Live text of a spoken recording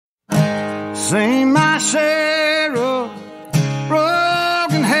Seen my share of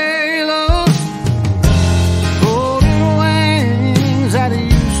broken halos, golden wings that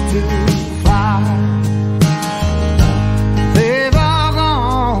used to fly. They've all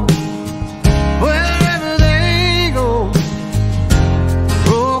gone wherever they go,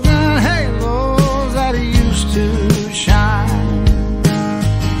 broken halos that used to shine.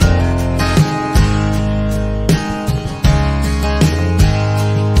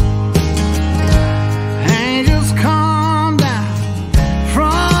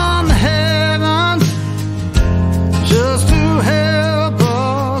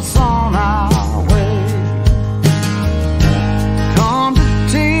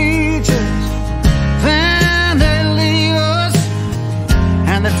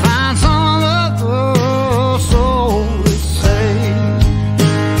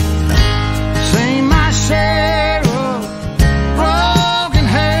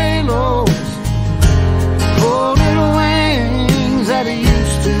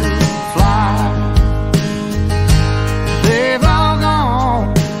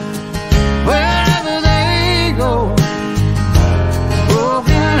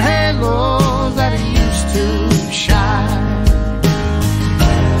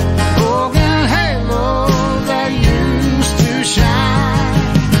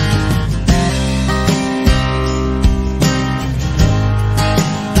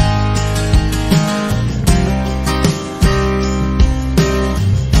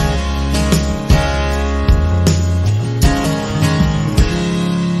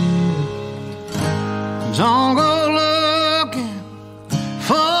 Don't go looking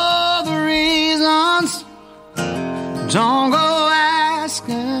for the reasons. Don't go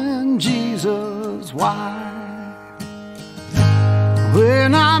asking Jesus why. We're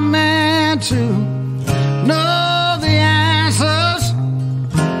not meant to know the answers.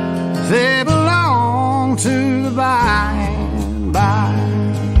 They belong to the by and by.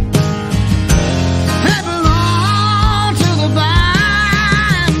 They belong to the by.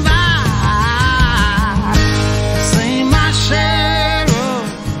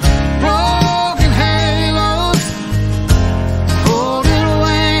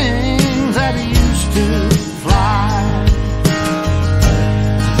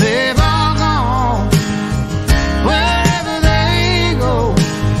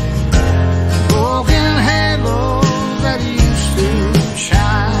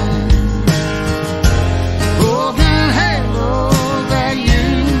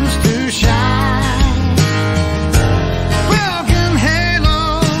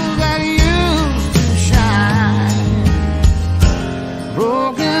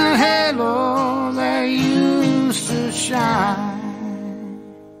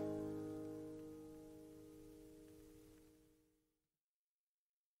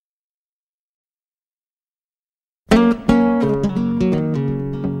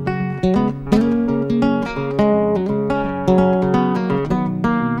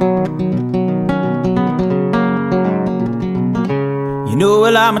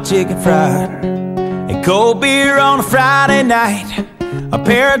 I'm a chicken fried and cold beer on a Friday night, a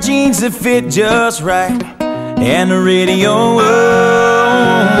pair of jeans that fit just right, and the radio. Whoa,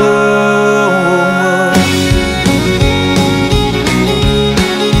 whoa,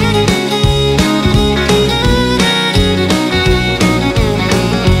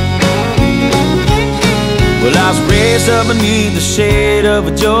 well, I was raised up beneath the shade of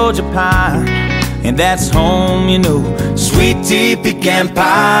a Georgia pine, and that's home, you know. Sweet tea, pecan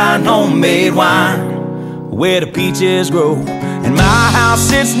pie, and homemade wine, where the peaches grow. In my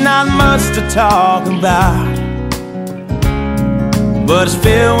house it's not much to talk about, but it's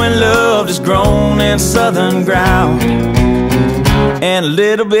filled when love is grown in southern ground, and a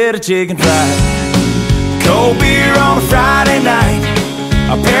little bit of chicken fried, cold beer on a Friday night,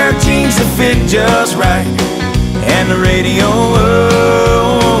 a pair of jeans that fit just right, and the radio.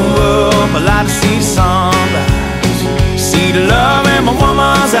 I like to see the sunrise, see the love in my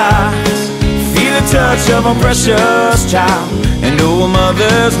woman's eyes, feel the touch of a precious child, and know a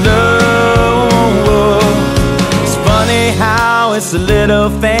mother's love. It's funny how it's the little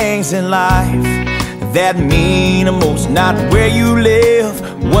things in life that mean the most, not where you live,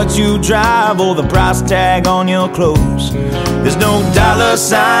 what you drive, or the price tag on your clothes. There's no dollar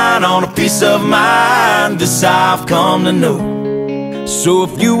sign on a piece of mind, this I've come to know. So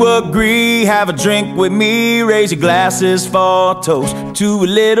if you agree, have a drink with me, raise your glasses for a toast to a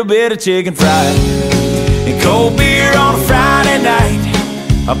little bit of chicken fried and cold beer on a Friday night,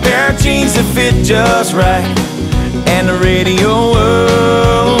 a pair of jeans that fit just right, and the radio.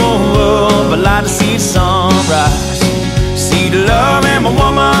 I like to see the sunrise, see the love in my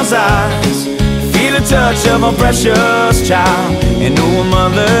woman's eyes, touch of a precious child and know a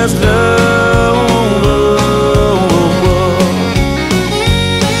mother's love.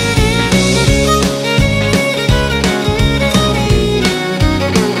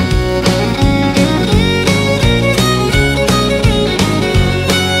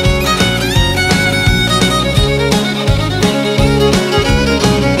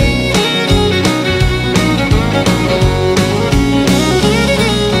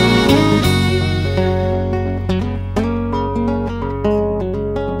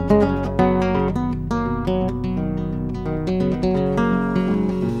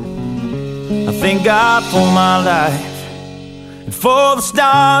 Thank God for my life and for the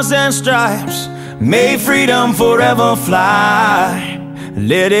stars and stripes. May freedom forever fly.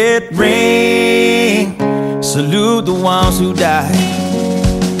 Let it ring. Salute the ones who died,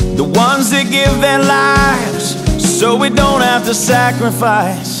 the ones that give their lives so we don't have to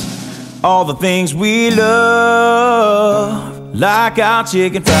sacrifice all the things we love, like our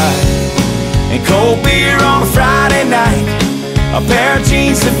chicken fried and cold beer on a Friday night, a pair of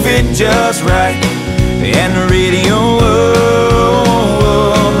jeans that fit just right, and the radio.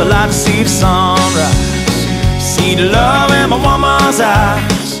 I like to see the sunrise, see the love in my woman's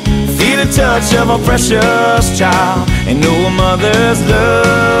eyes, feel the touch of a precious child, and know a mother's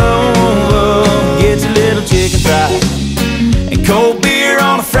love. Get your little chicken fried and cold beer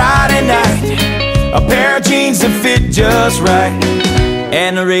on a Friday night, a pair of jeans that fit just right,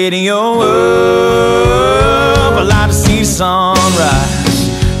 and the radio up. I like to see the sunrise,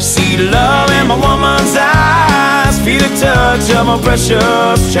 see the love in my woman's eyes, feel the touch of my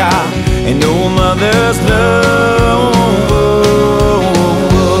precious child, and know a mother's love.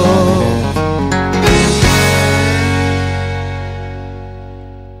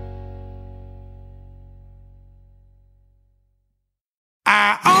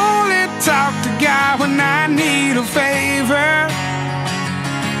 I only talk to God when I need a favor,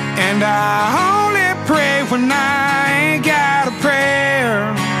 and I only pray when I ain't got a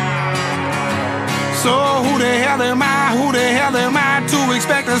prayer. So who the hell am I, who the hell am I to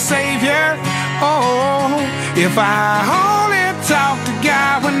expect a savior? Oh, if I only talk to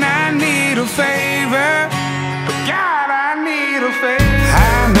God when I need a favor, but God, I need a favor.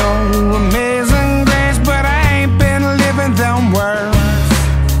 I know amazing grace, but I ain't been living them words.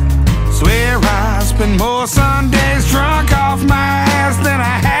 Swear I spend more Sundays drunk off my ass than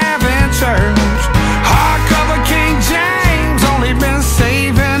I have in church. Hardcover King James, only been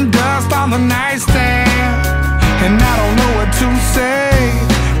saving dust on the nightstand, and I don't know what to say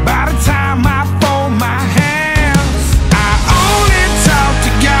by the time I fold my hands. I only talk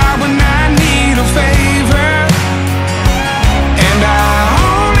to God when I need a favor, and I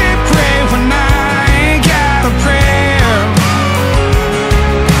only pray when I ain't got a prayer.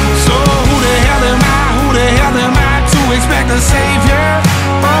 So who the hell am I, who the hell am I to expect a savior?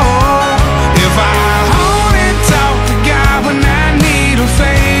 Oh, if I only talk to God when I need a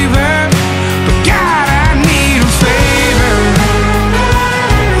favor, but God, I need a favor.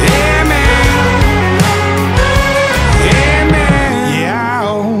 Yeah, man. Yeah, man. Yeah, I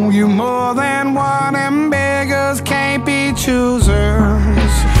owe you more than one, and beggars can't be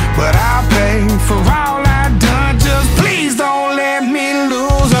choosers, but I'll pay for all I've done. Just please don't let me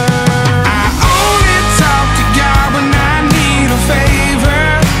lose her. I only talk to God when I need a favor,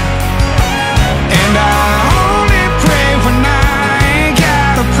 and I only pray when I ain't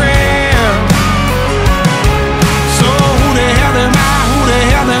got a prayer. So who the hell am I, who the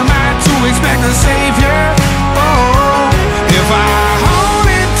hell am I to expect a savior? Oh, if I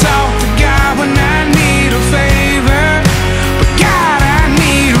only talk to God when I need a favor, but God, I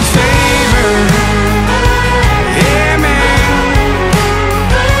need a favor. Yeah, man.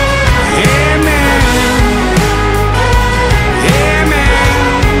 Yeah, man. Yeah, man.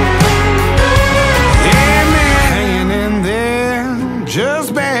 Yeah, man. Hanging in there, just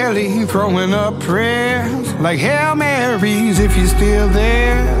barely throwing up prayers like Hail Marys if you're still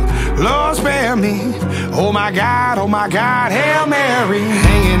there. Lord, spare me. Oh my God, Hail Mary.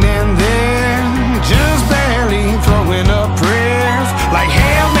 Hanging in there, just barely throwing up prayers like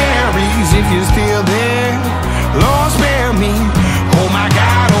Hail Marys if you're still there. Lord, spare me. Oh my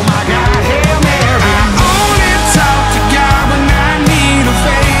God, Hail Mary. I only talk to God when I need a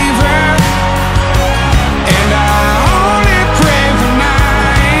favor, and I only pray when I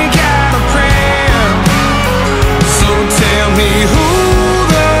ain't got a prayer. So tell me who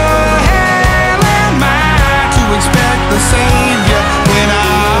the hell am I to expect the savior when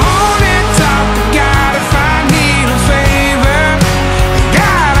I only talk to God if I need a favor?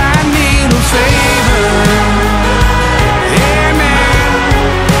 God, I need a favor. Yeah, man.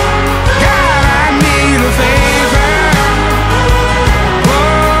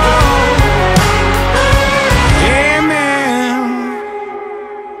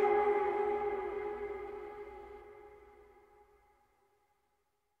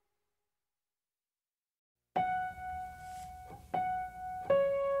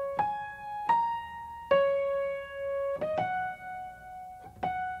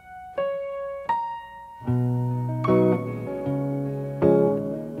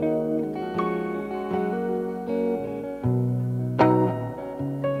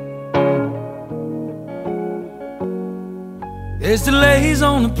 There's delays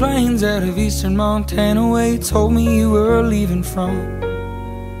on the plains out of eastern Montana where you told me you were leaving from.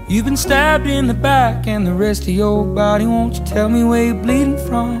 You've been stabbed in the back and the rest of your body, won't you tell me where you're bleeding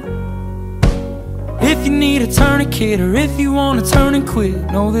from? If you need a tourniquet or if you want to turn and quit,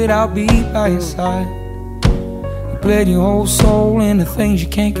 know that I'll be by your side. You bled your whole soul into things you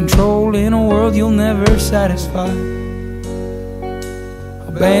can't control in a world you'll never satisfy.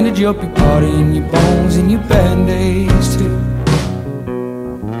 I'll bandage up your body and your bones and your band-aids too.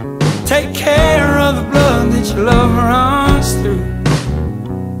 Take care of the blood that your love runs through.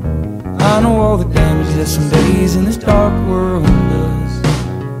 I know all the damage that some days in this dark world does.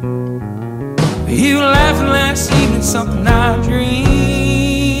 But you were laughing last evening, something I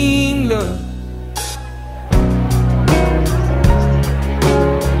dreamed of.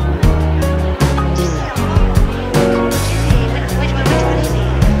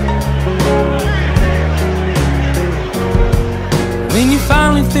 When you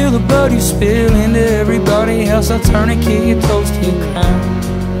finally feel the blood you spill into everybody else, I'll tourniquet your toes to your crown.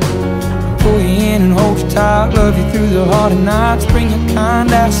 Pull you in and hold you tight, love you through the harder nights, bring your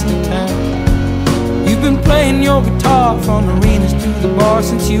kind ass into town. You've been playing your guitar from arenas to the bar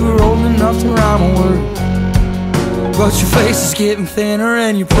since you were old enough to rhyme a word. But your face is getting thinner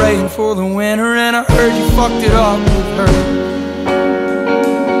and you're praying for the winter, and I heard you fucked it up with her.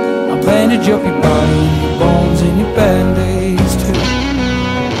 I'll bandage up your body and your bones and your band-aids too.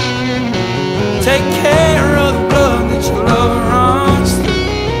 Take care of the blood that your love runs through.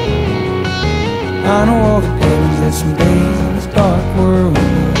 I know all the damage that some days in this dark world does.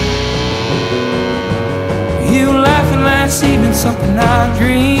 You were laughing last evening, something I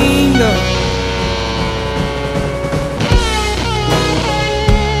dreamed of.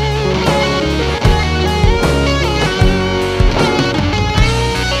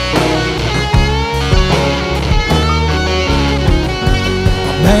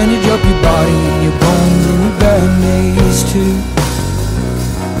 I'll bandage up your body and your bones and your band-aids too.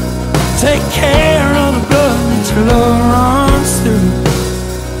 Take care of the blood that your love runs through.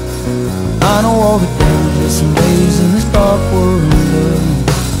 I know all the damage that some days in this dark world does.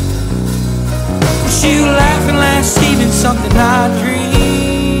 Was you laughing last evening, something I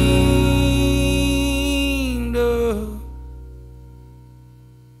dreamed of?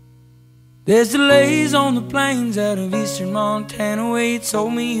 There's delays on the plains out of eastern Montana where you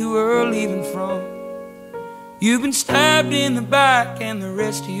told me you were leaving from. You've been stabbed in the back and the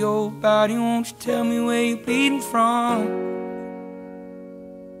rest of your body, won't you tell me where you're bleeding from?